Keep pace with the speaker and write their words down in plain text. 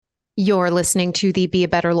You're listening to the Be a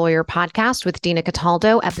Better Lawyer podcast with Dina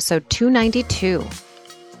Cataldo, episode 292.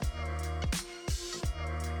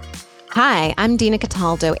 Hi, I'm Dina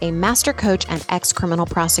Cataldo, a master coach and ex-criminal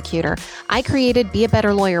prosecutor. I created Be a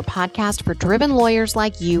Better Lawyer podcast for driven lawyers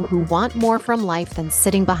like you who want more from life than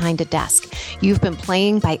sitting behind a desk. You've been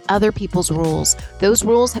playing by other people's rules. Those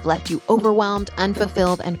rules have left you overwhelmed,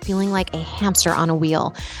 unfulfilled, and feeling like a hamster on a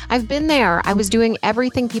wheel. I've been there. I was doing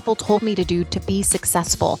everything people told me to do to be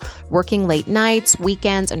successful, working late nights,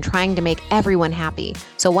 weekends, and trying to make everyone happy.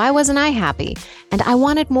 So why wasn't I happy? And I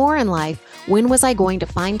wanted more in life. When was I going to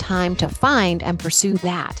find time to find and pursue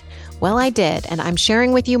that? Well, I did, and I'm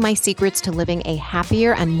sharing with you my secrets to living a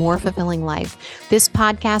happier and more fulfilling life. This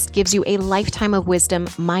podcast gives you a lifetime of wisdom,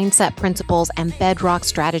 mindset principles, and bedrock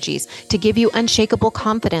strategies to give you unshakable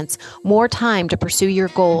confidence, more time to pursue your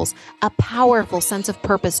goals, a powerful sense of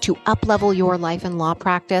purpose to up-level your life and law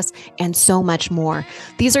practice, and so much more.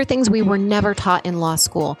 These are things we were never taught in law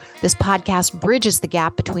school. This podcast bridges the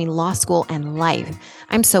gap between law school and life.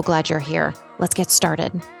 I'm so glad you're here. Let's get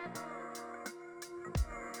started.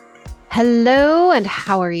 Hello, and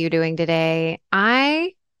how are you doing today?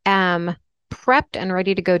 I am prepped and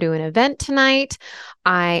ready to go to an event tonight.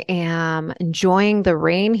 I am enjoying the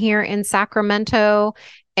rain here in Sacramento,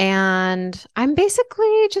 and I'm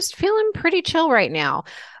basically just feeling pretty chill right now.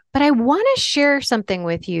 But I want to share something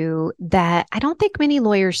with you that I don't think many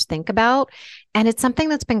lawyers think about, and it's something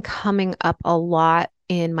that's been coming up a lot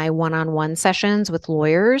in my one-on-one sessions with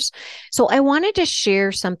lawyers. So I wanted to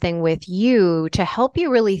share something with you to help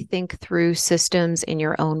you really think through systems in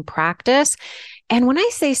your own practice. And when I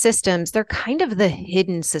say systems, they're kind of the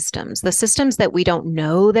hidden systems, the systems that we don't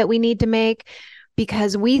know that we need to make,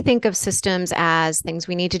 because we think of systems as things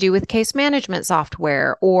we need to do with case management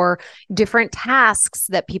software or different tasks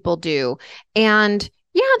that people do. And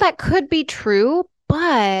yeah, that could be true,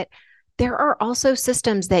 but there are also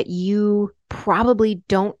systems that you probably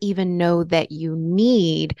don't even know that you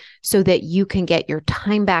need so that you can get your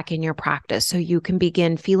time back in your practice, so you can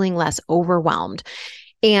begin feeling less overwhelmed.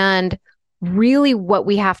 And really what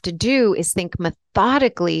we have to do is think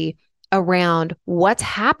methodically around what's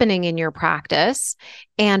happening in your practice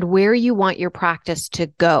and where you want your practice to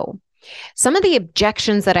go. Some of the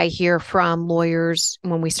objections that I hear from lawyers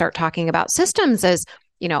when we start talking about systems is,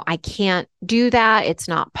 I can't do that. It's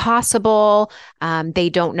not possible. They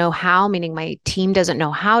don't know how, meaning my team doesn't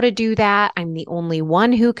know how to do that. I'm the only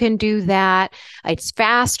one who can do that. It's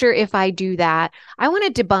faster if I do that. I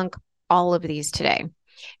want to debunk all of these today.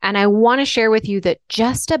 And I want to share with you that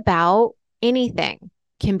just about anything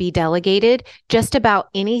can be delegated. Just about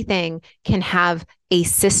anything can have a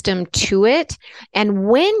system to it. And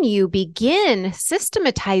when you begin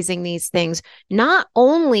systematizing these things, not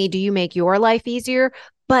only do you make your life easier,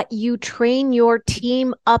 but you train your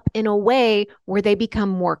team up in a way where they become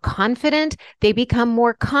more confident, they become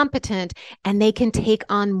more competent, and they can take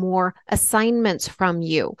on more assignments from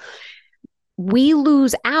you. We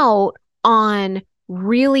lose out on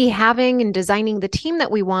really having and designing the team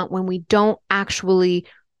that we want when we don't actually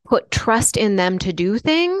put trust in them to do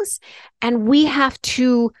things. And we have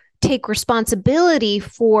to take responsibility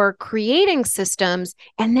for creating systems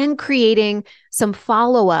and then creating some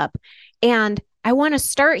follow-up. And I want to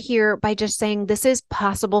start here by just saying this is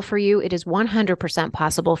possible for you. It is 100%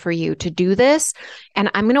 possible for you to do this. And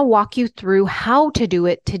I'm going to walk you through how to do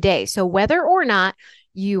it today. So whether or not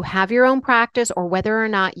you have your own practice or whether or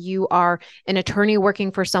not you are an attorney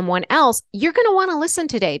working for someone else, you're going to want to listen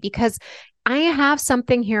today because I have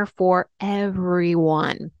something here for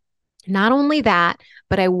everyone. Not only that,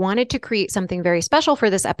 but I wanted to create something very special for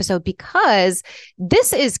this episode because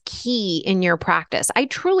this is key in your practice. I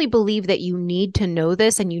truly believe that you need to know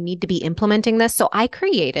this and you need to be implementing this. So I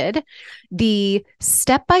created the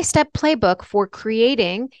step-by-step playbook for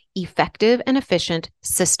creating effective and efficient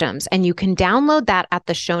systems. And you can download that at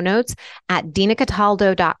the show notes at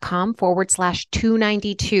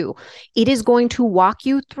dinacataldo.com/292. It is going to walk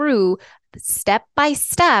you through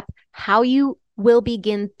step-by-step how you will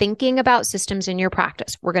begin thinking about systems in your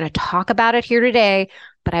practice. We're going to talk about it here today,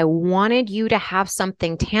 but I wanted you to have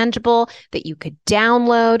something tangible that you could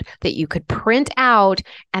download, that you could print out,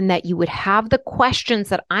 and that you would have the questions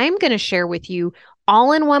that I'm going to share with you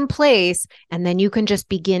all in one place. And then you can just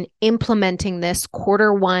begin implementing this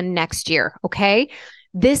Q1 next year. Okay.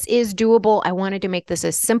 This is doable. I wanted to make this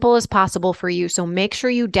as simple as possible for you. So make sure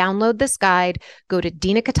you download this guide, go to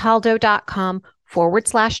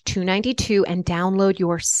dinacataldo.com/292 and download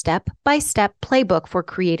your step-by-step playbook for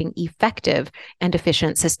creating effective and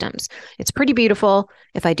efficient systems. It's pretty beautiful,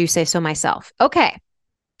 if I do say so myself. Okay.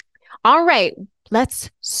 All right.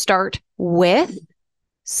 Let's start with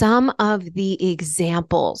some of the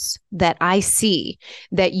examples that I see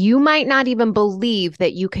that you might not even believe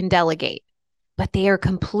that you can delegate, but they are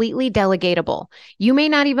completely delegatable. You may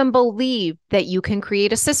not even believe that you can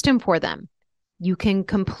create a system for them. You can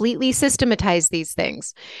completely systematize these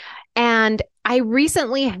things. And I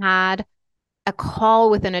recently had a call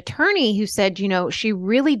with an attorney who said, she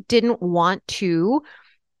really didn't want to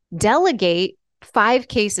delegate 5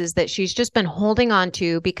 cases that she's just been holding on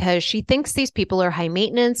to because she thinks these people are high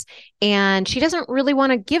maintenance and she doesn't really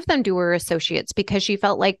want to give them to her associates because she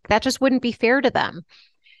felt like that just wouldn't be fair to them.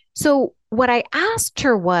 So what I asked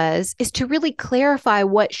her is to really clarify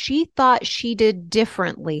what she thought she did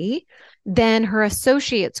differently than her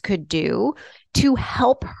associates could do to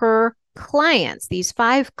help her clients, these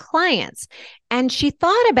 5 clients. And she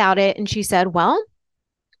thought about it and she said, well,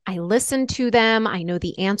 I listened to them. I know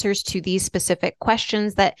the answers to these specific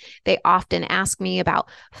questions that they often ask me about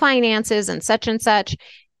finances and such and such.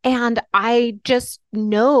 And I just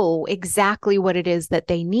know exactly what it is that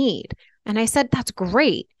they need. And I said, that's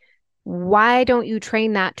great. Why don't you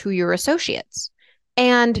train that to your associates?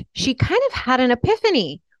 And she kind of had an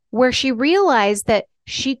epiphany where she realized that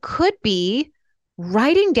she could be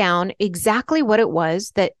writing down exactly what it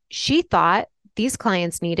was that she thought these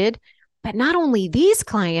clients needed, but not only these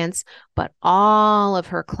clients, but all of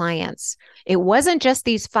her clients. It wasn't just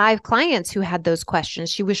these 5 clients who had those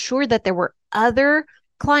questions. She was sure that there were other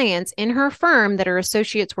clients in her firm that her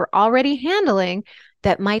associates were already handling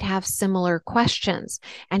that might have similar questions.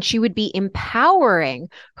 And she would be empowering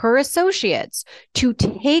her associates to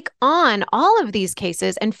take on all of these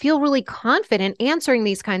cases and feel really confident answering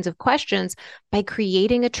these kinds of questions by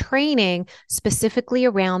creating a training specifically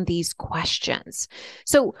around these questions.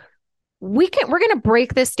 So we're going to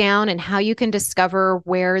break this down and how you can discover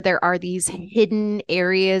where there are these hidden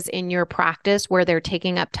areas in your practice where they're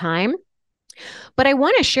taking up time. But I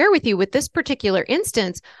want to share with you with this particular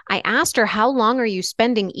instance, I asked her, how long are you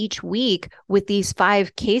spending each week with these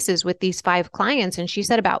 5 cases, with these 5 clients? And she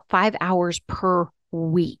said about 5 hours per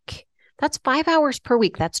week. That's 5 hours per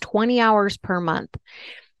week. That's 20 hours per month.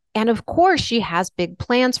 And of course, she has big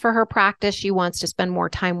plans for her practice. She wants to spend more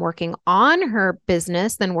time working on her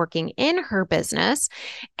business than working in her business.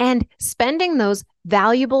 And spending those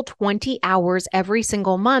valuable 20 hours every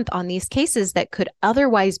single month on these cases that could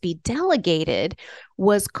otherwise be delegated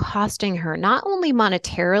was costing her not only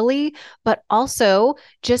monetarily, but also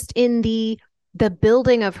just in the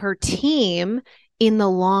building of her team in the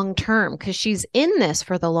long term, because she's in this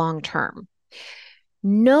for the long term.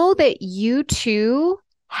 Know that you too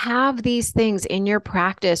have these things in your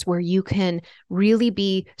practice where you can really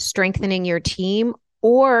be strengthening your team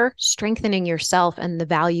or strengthening yourself and the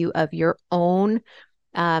value of your own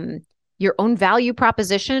value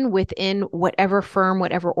proposition within whatever firm,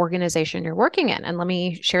 whatever organization you're working in. And let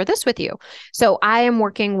me share this with you. So I am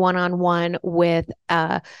working one-on-one with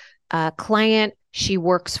a client. She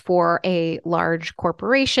works for a large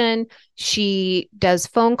corporation. She does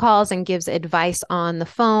phone calls and gives advice on the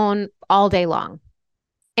phone all day long.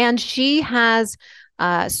 And she has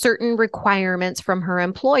certain requirements from her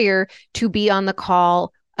employer to be on the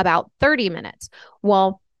call about 30 minutes.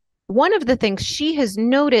 Well, one of the things she has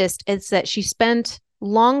noticed is that she spent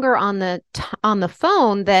longer on the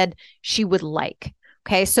phone than she would like.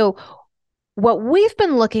 Okay, so what we've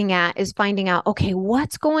been looking at is finding out, okay,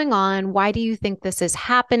 what's going on? Why do you think this is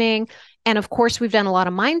happening? And of course, we've done a lot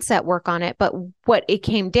of mindset work on it. But what it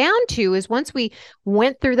came down to is once we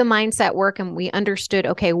went through the mindset work and we understood,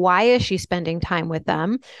 okay, why is she spending time with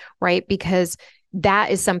them, right? Because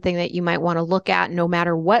that is something that you might want to look at no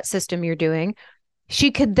matter what system you're doing.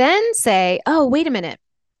 She could then say, oh, wait a minute.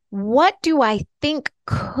 What do I think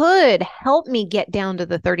could help me get down to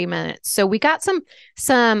the 30 minutes? So we got some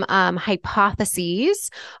hypotheses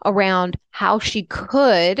around how she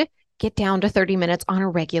could get down to 30 minutes on a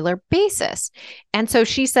regular basis. And so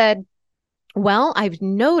she said, well, I've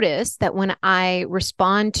noticed that when I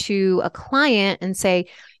respond to a client and say,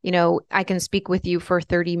 I can speak with you for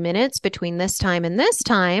 30 minutes between this time and this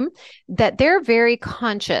time, that they're very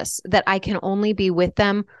conscious that I can only be with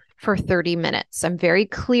them for 30 minutes. I'm very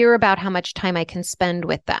clear about how much time I can spend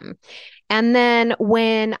with them. And then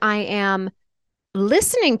when I am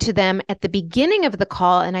listening to them at the beginning of the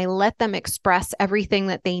call and I let them express everything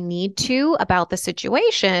that they need to about the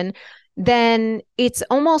situation, then it's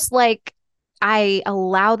almost like I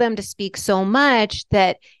allow them to speak so much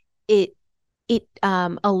that it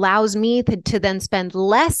allows me to then spend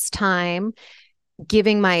less time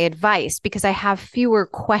giving my advice because I have fewer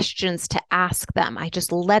questions to ask them. I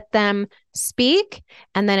just let them speak.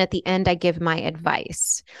 And then at the end, I give my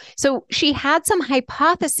advice. So she had some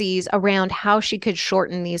hypotheses around how she could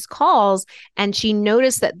shorten these calls. And she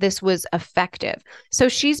noticed that this was effective. So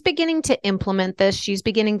she's beginning to implement this. She's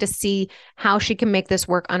beginning to see how she can make this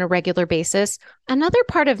work on a regular basis. Another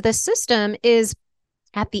part of this system is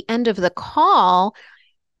at the end of the call,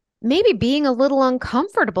 maybe being a little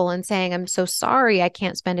uncomfortable and saying, I'm so sorry, I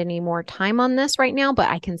can't spend any more time on this right now, but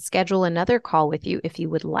I can schedule another call with you if you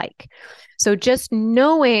would like. So just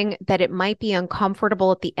knowing that it might be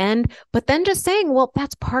uncomfortable at the end, but then just saying, well,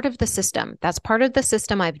 that's part of the system. That's part of the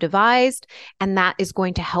system I've devised, and that is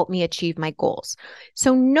going to help me achieve my goals.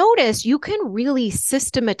 So notice you can really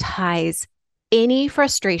systematize any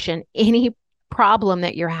frustration, any problem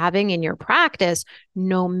that you're having in your practice,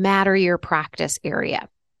 no matter your practice area.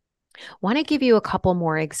 Want to give you a couple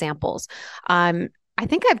more examples. I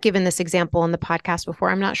think I've given this example in the podcast before.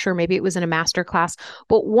 I'm not sure. Maybe it was in a master class,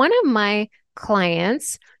 but one of my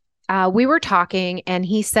clients, we were talking and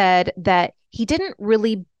he said that he didn't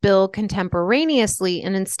really bill contemporaneously.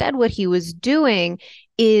 And instead, what he was doing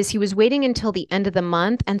is he was waiting until the end of the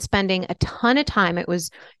month and spending a ton of time. It was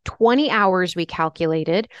 20 hours we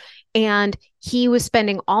calculated. And he was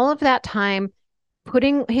spending all of that time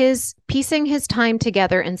piecing his time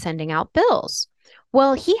together and sending out bills.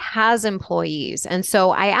 Well, he has employees. And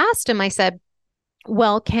so I asked him, I said,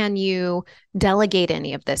 well, can you delegate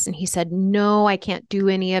any of this? And he said, no, I can't do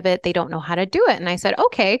any of it. They don't know how to do it. And I said,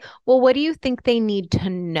 okay, well, what do you think they need to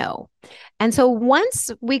know? And so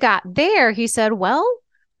once we got there, he said, well,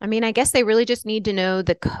 I mean, I guess they really just need to know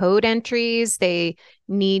the code entries. They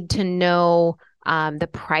need to know the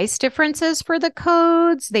price differences for the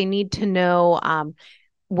codes. They need to know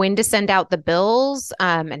when to send out the bills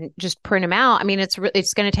and just print them out. I mean, it's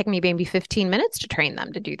going to take me maybe 15 minutes to train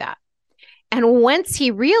them to do that. And once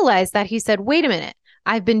he realized that, he said, wait a minute,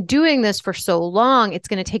 I've been doing this for so long. It's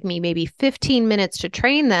going to take me maybe 15 minutes to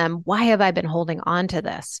train them. Why have I been holding on to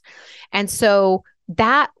this? And so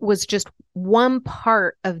that was just one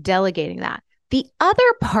part of delegating that. The other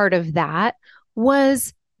part of that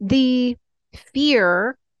was the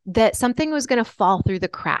fear that something was going to fall through the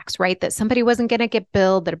cracks, right? That somebody wasn't going to get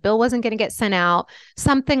billed, that a bill wasn't going to get sent out,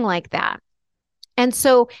 something like that. And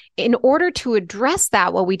so in order to address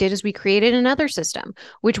that, what we did is we created another system,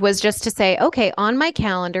 which was just to say, okay, on my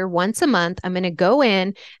calendar, once a month, I'm going to go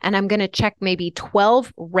in and I'm going to check maybe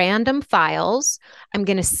 12 random files. I'm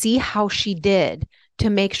going to see how she did to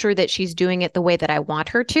make sure that she's doing it the way that I want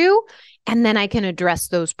her to. And then I can address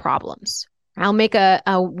those problems. I'll make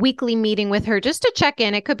a weekly meeting with her just to check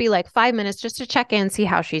in. It could be like 5 minutes just to check in, see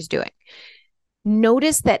how she's doing.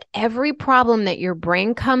 Notice that every problem that your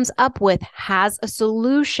brain comes up with has a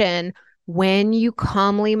solution when you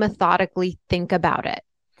calmly, methodically think about it.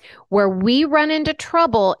 Where we run into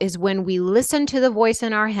trouble is when we listen to the voice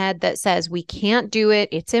in our head that says, we can't do it.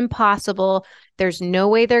 It's impossible. There's no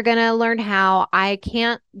way they're going to learn how. I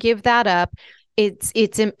can't give that up.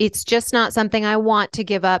 It's just not something I want to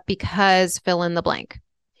give up because fill in the blank.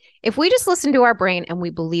 If we just listen to our brain and we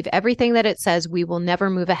believe everything that it says, we will never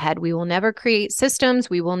move ahead. We will never create systems.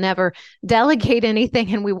 We will never delegate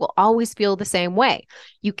anything, and we will always feel the same way.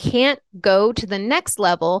 You can't go to the next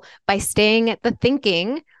level by staying at the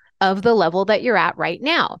thinking of the level that you're at right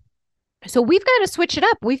now. So we've got to switch it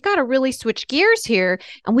up. We've got to really switch gears here,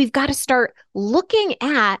 and we've got to start looking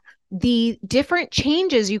at the different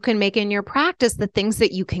changes you can make in your practice, the things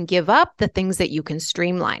that you can give up, the things that you can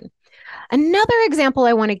streamline. Another example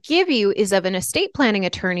I want to give you is of an estate planning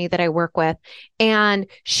attorney that I work with. And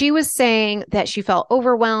she was saying that she felt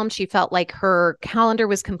overwhelmed. She felt like her calendar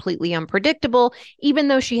was completely unpredictable. Even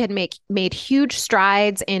though she had made huge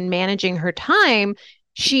strides in managing her time,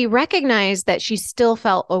 she recognized that she still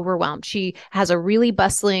felt overwhelmed. She has a really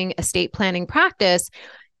bustling estate planning practice,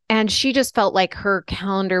 and she just felt like her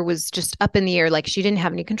calendar was just up in the air, like she didn't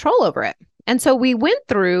have any control over it. And so we went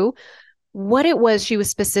through what it was she was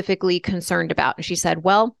specifically concerned about. And she said,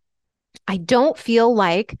 well, I don't feel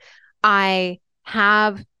like I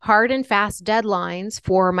have hard and fast deadlines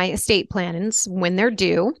for my estate plans when they're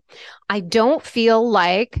due. I don't feel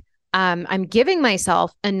like I'm giving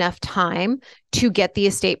myself enough time to get the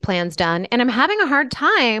estate plans done. And I'm having a hard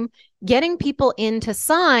time getting people in to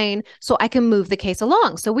sign so I can move the case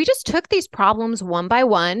along. So we just took these problems one by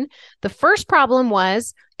one. The first problem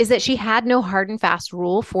is that she had no hard and fast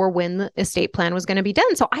rule for when the estate plan was going to be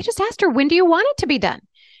done. So I just asked her, when do you want it to be done?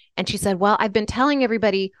 And she said, well, I've been telling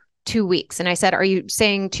everybody 2 weeks. And I said, are you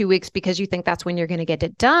saying 2 weeks because you think that's when you're going to get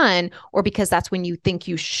it done, or because that's when you think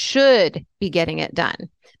you should be getting it done?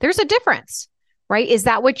 There's a difference, right? Is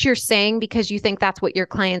that what you're saying because you think that's what your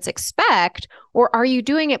clients expect? Or are you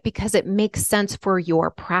doing it because it makes sense for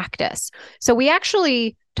your practice? So we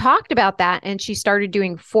actually talked about that, and she started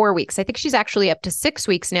doing 4 weeks. I think she's actually up to 6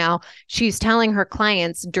 weeks now. She's telling her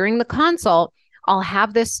clients during the consult, I'll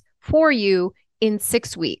have this for you in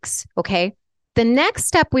 6 weeks. Okay. The next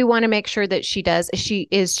step we want to make sure that she does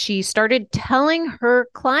is she started telling her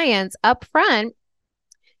clients up front,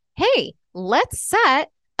 hey, let's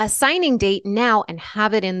set a signing date now and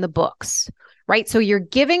have it in the books, right? So you're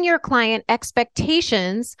giving your client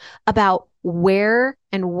expectations about where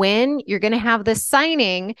and when you're going to have the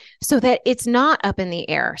signing so that it's not up in the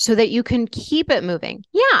air, so that you can keep it moving.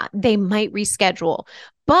 Yeah, they might reschedule,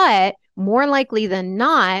 but more likely than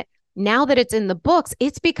not, now that it's in the books,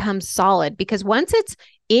 it's become solid, because once it's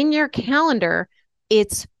in your calendar,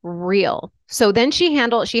 it's real. So then she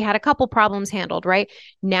had a couple problems handled, right?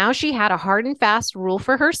 Now she had a hard and fast rule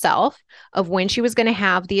for herself of when she was going to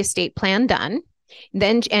have the estate plan done.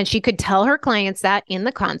 And she could tell her clients that in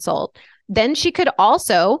the consult. Then she could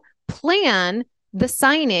also plan the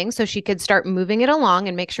signing so she could start moving it along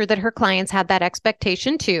and make sure that her clients had that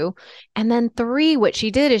expectation too. And then 3, what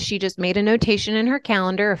she did is she just made a notation in her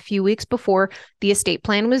calendar a few weeks before the estate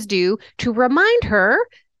plan was due to remind her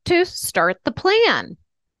to start the plan.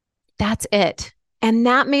 That's it. And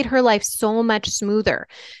that made her life so much smoother.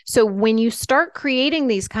 So when you start creating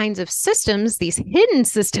these kinds of systems, these hidden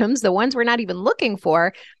systems, the ones we're not even looking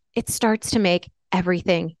for, it starts to make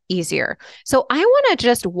everything easier. So I want to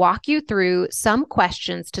just walk you through some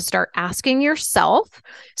questions to start asking yourself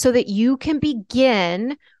so that you can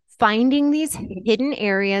begin finding these hidden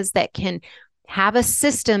areas that can have a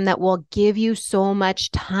system that will give you so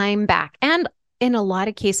much time back, and in a lot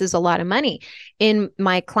of cases, a lot of money. In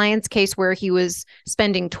my client's case, where he was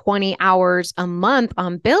spending 20 hours a month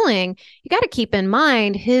on billing, you got to keep in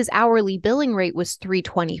mind his hourly billing rate was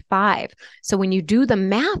 $325. So when you do the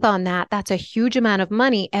math on that, that's a huge amount of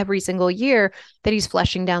money every single year that he's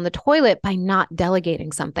flushing down the toilet by not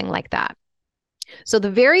delegating something like that. So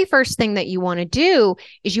the very first thing that you want to do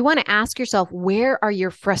is you want to ask yourself, where are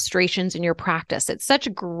your frustrations in your practice? It's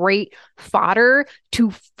such great fodder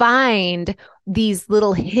to find these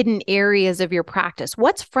little hidden areas of your practice.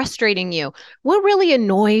 What's frustrating you? What really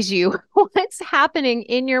annoys you? What's happening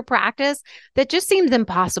in your practice that just seems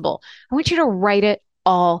impossible? I want you to write it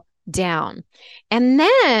all down. And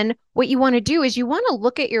then what you want to do is you want to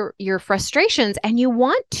look at your frustrations, and you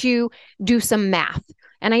want to do some math.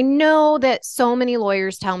 And I know that so many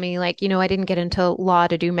lawyers tell me, like, I didn't get into law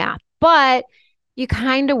to do math, but you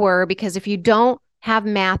kind of were, because if you don't have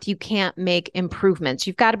math, you can't make improvements.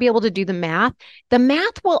 You've got to be able to do the math. The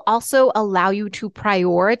math will also allow you to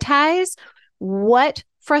prioritize what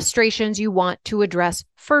frustrations you want to address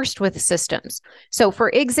first with systems. So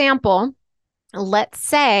for example, let's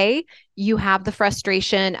say you have the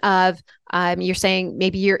frustration of you're saying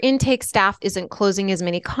maybe your intake staff isn't closing as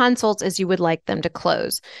many consults as you would like them to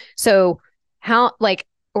close. So how, like,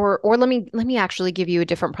 or let me actually give you a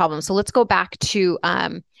different problem. So let's go back to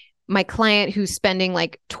my client who's spending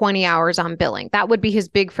like 20 hours on billing. That would be his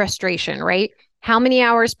big frustration, right? How many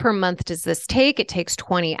hours per month does this take? It takes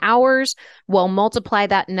 20 hours. Well, multiply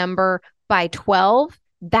that number by 12.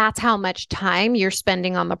 That's how much time you're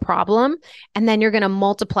spending on the problem. And then you're going to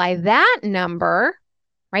multiply that number,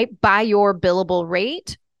 right, by your billable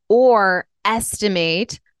rate, or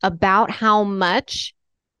estimate about how much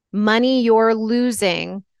money you're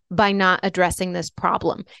losing by not addressing this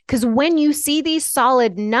problem. Because when you see these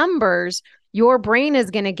solid numbers, your brain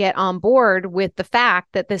is going to get on board with the fact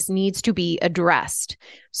that this needs to be addressed.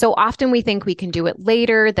 So often we think we can do it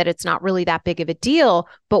later, that it's not really that big of a deal.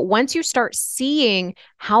 But once you start seeing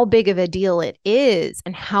how big of a deal it is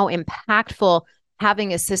and how impactful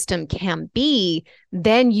having a system can be,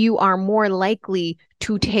 then you are more likely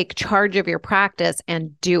to take charge of your practice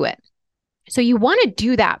and do it. So you want to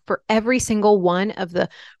do that for every single one of the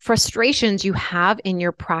frustrations you have in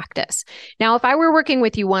your practice. Now, if I were working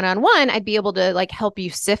with you one-on-one, I'd be able to help you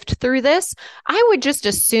sift through this. I would just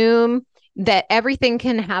assume that everything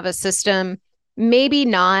can have a system. Maybe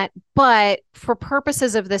not, but for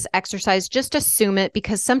purposes of this exercise, just assume it,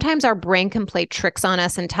 because sometimes our brain can play tricks on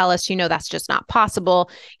us and tell us, that's just not possible.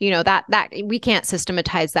 That we can't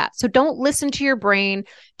systematize that. So don't listen to your brain.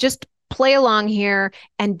 Just play along here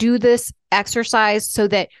and do this exercise so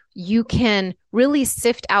that you can really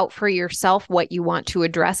sift out for yourself what you want to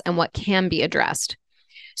address and what can be addressed.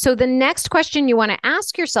 So the next question you want to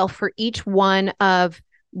ask yourself for each one of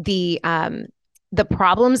the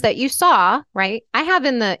problems that you saw, right? I have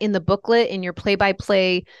in the booklet, in your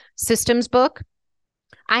play-by-play systems book,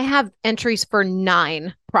 I have entries for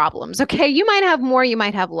 9 problems. Okay. You might have more, you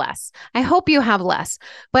might have less. I hope you have less,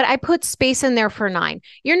 but I put space in there for 9.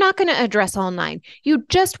 You're not going to address all 9. You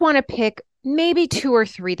just want to pick maybe 2 or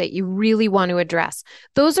 3 that you really want to address.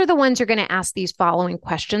 Those are the ones you're going to ask these following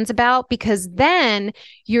questions about, because then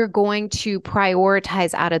you're going to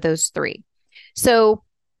prioritize out of those 3. So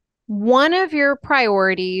one of your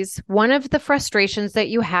priorities, one of the frustrations that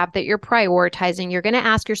you have that you're prioritizing, you're going to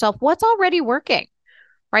ask yourself, what's already working?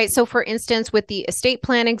 Right? So for instance, with the estate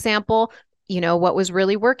plan example, what was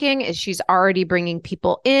really working is she's already bringing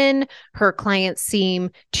people in. Her clients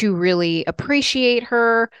seem to really appreciate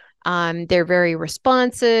her. They're very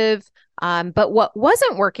responsive. But what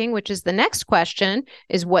wasn't working, which is the next question,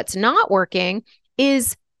 is what's not working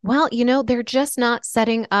is, well, they're just not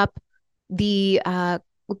setting up the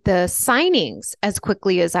signings as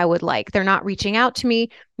quickly as I would like. They're not reaching out to me.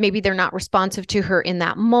 Maybe they're not responsive to her in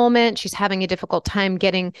that moment. She's having a difficult time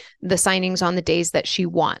getting the signings on the days that she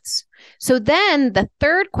wants. So then the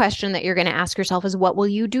third question that you're going to ask yourself is, what will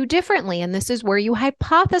you do differently? And this is where you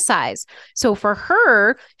hypothesize. So for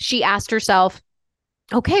her, she asked herself,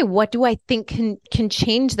 okay, what do I think can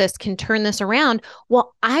change this, can turn this around?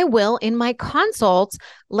 Well, I will, in my consults,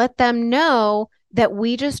 let them know that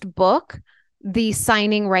we just book the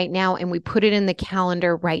signing right now and we put it in the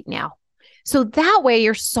calendar right now. So that way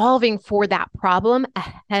you're solving for that problem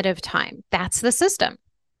ahead of time. That's the system.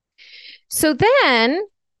 So then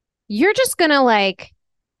you're just going to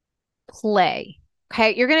play.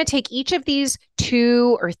 Okay. You're going to take each of these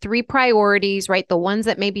 2 or 3 priorities, right? The ones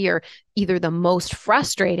that maybe are either the most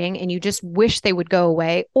frustrating and you just wish they would go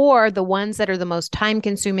away, or the ones that are the most time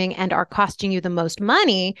consuming and are costing you the most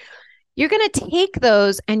money. You're going to take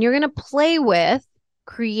those and you're going to play with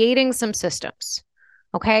creating some systems.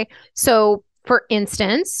 Okay. So for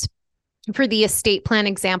instance, for the estate plan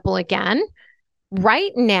example again,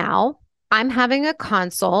 right now I'm having a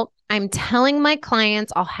consult. I'm telling my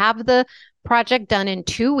clients I'll have the project done in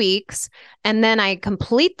 2 weeks, and then I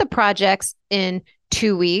complete the projects in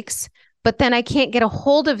 2 weeks, but then I can't get a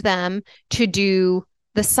hold of them to do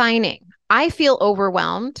the signing. I feel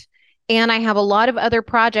overwhelmed. And I have a lot of other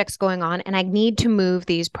projects going on, and I need to move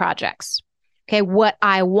these projects. Okay, what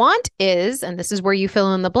I want is, and this is where you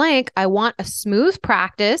fill in the blank, I want a smooth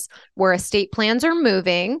practice where estate plans are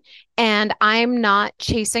moving and I'm not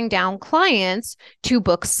chasing down clients to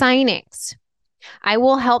book signings. I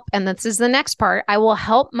will help, and this is the next part, I will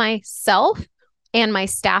help myself and my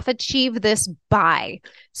staff achieve this by.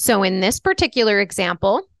 So in this particular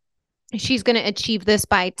example, she's going to achieve this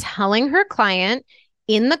by telling her client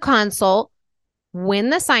in the consult when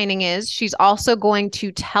the signing is. She's also going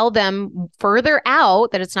to tell them further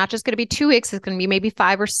out that it's not just going to be 2 weeks, it's going to be maybe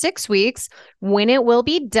 5 or 6 weeks when it will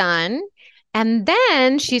be done. And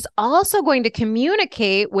then she's also going to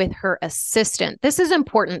communicate with her assistant. This is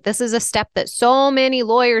important. This is a step that so many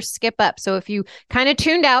lawyers skip up. So if you kind of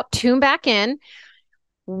tuned out, tune back in.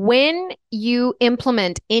 When you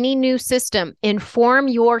implement any new system, inform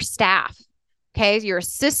your staff. Okay, your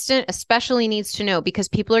assistant especially needs to know, because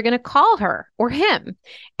people are going to call her or him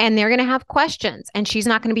and they're going to have questions, and she's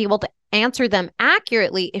not going to be able to answer them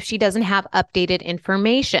accurately if she doesn't have updated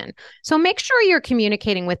information. So make sure you're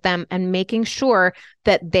communicating with them and making sure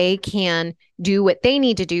that they can do what they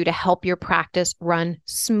need to do to help your practice run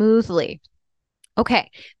smoothly. Okay,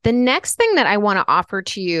 the next thing that I want to offer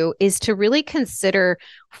to you is to really consider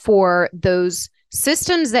for those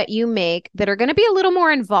systems that you make that are going to be a little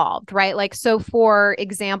more involved, right? So for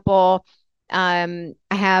example, I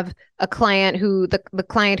have a client who, the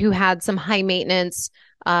client who had some high maintenance,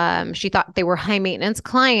 she thought they were high maintenance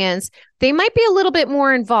clients. They might be a little bit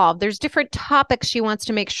more involved. There's different topics she wants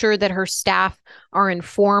to make sure that her staff are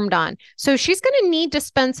informed on. So she's going to need to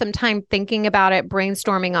spend some time thinking about it,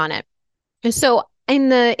 brainstorming on it. And so in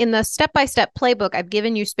the step-by-step playbook, I've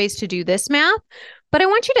given you space to do this math, but I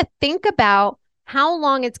want you to think about how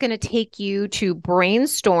long it's going to take you to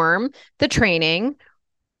brainstorm the training,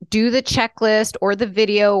 do the checklist or the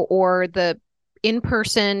video or the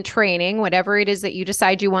in-person training, whatever it is that you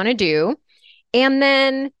decide you want to do, and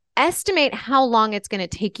then estimate how long it's going to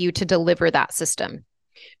take you to deliver that system.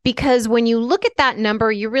 Because when you look at that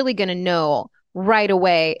number, you're really going to know right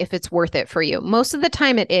away if it's worth it for you. Most of the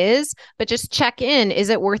time it is, but just check in. Is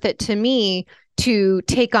it worth it to me to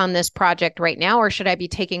take on this project right now, or should I be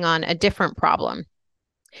taking on a different problem?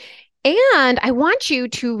 And I want you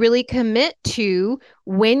to really commit to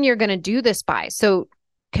when you're going to do this by. So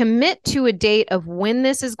commit to a date of when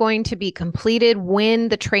this is going to be completed, when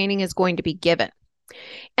the training is going to be given.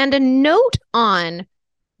 And a note on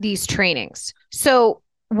these trainings. So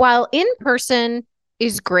while in person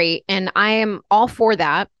is great. And I am all for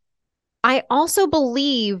that. I also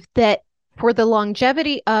believe that for the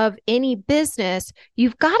longevity of any business,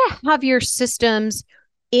 you've got to have your systems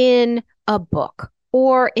in a book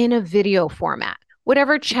or in a video format,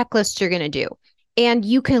 whatever checklist you're going to do. And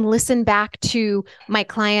you can listen back to my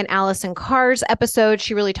client, Allison Carr's episode.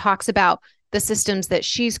 She really talks about the systems that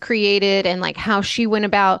she's created and like how she went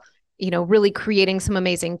about, really creating some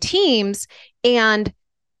amazing teams. And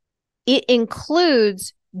it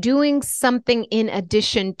includes doing something in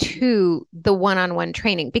addition to the one-on-one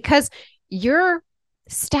training, because your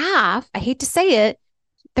staff, I hate to say it,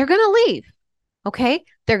 they're going to leave. Okay.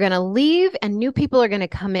 They're going to leave and new people are going to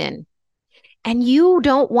come in. And you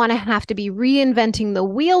don't want to have to be reinventing the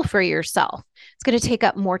wheel for yourself. It's going to take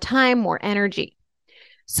up more time, more energy.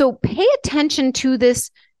 So pay attention to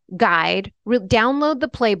this guide, download the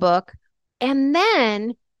playbook, and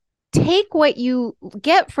then take what you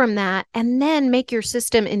get from that and then make your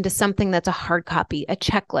system into something that's a hard copy, a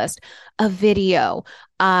checklist, a video,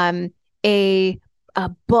 a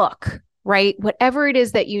book, right? Whatever it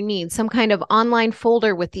is that you need, some kind of online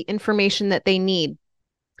folder with the information that they need.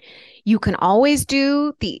 You can always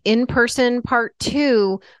do the in-person part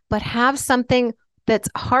too, but have something that's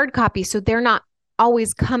hard copy so they're not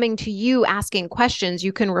always coming to you asking questions.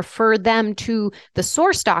 You can refer them to the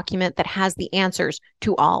source document that has the answers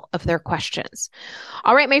to all of their questions.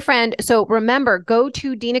 All right, my friend. So remember, go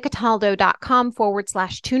to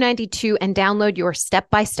dinacataldo.com/292 and download your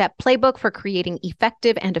step-by-step playbook for creating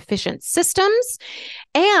effective and efficient systems.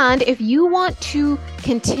 And if you want to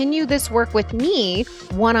continue this work with me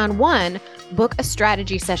one-on-one, book a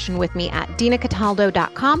strategy session with me at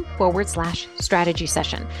dinacataldo.com/strategy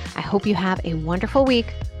session. I hope you have a wonderful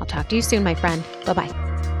week. I'll talk to you soon, my friend. Bye-bye.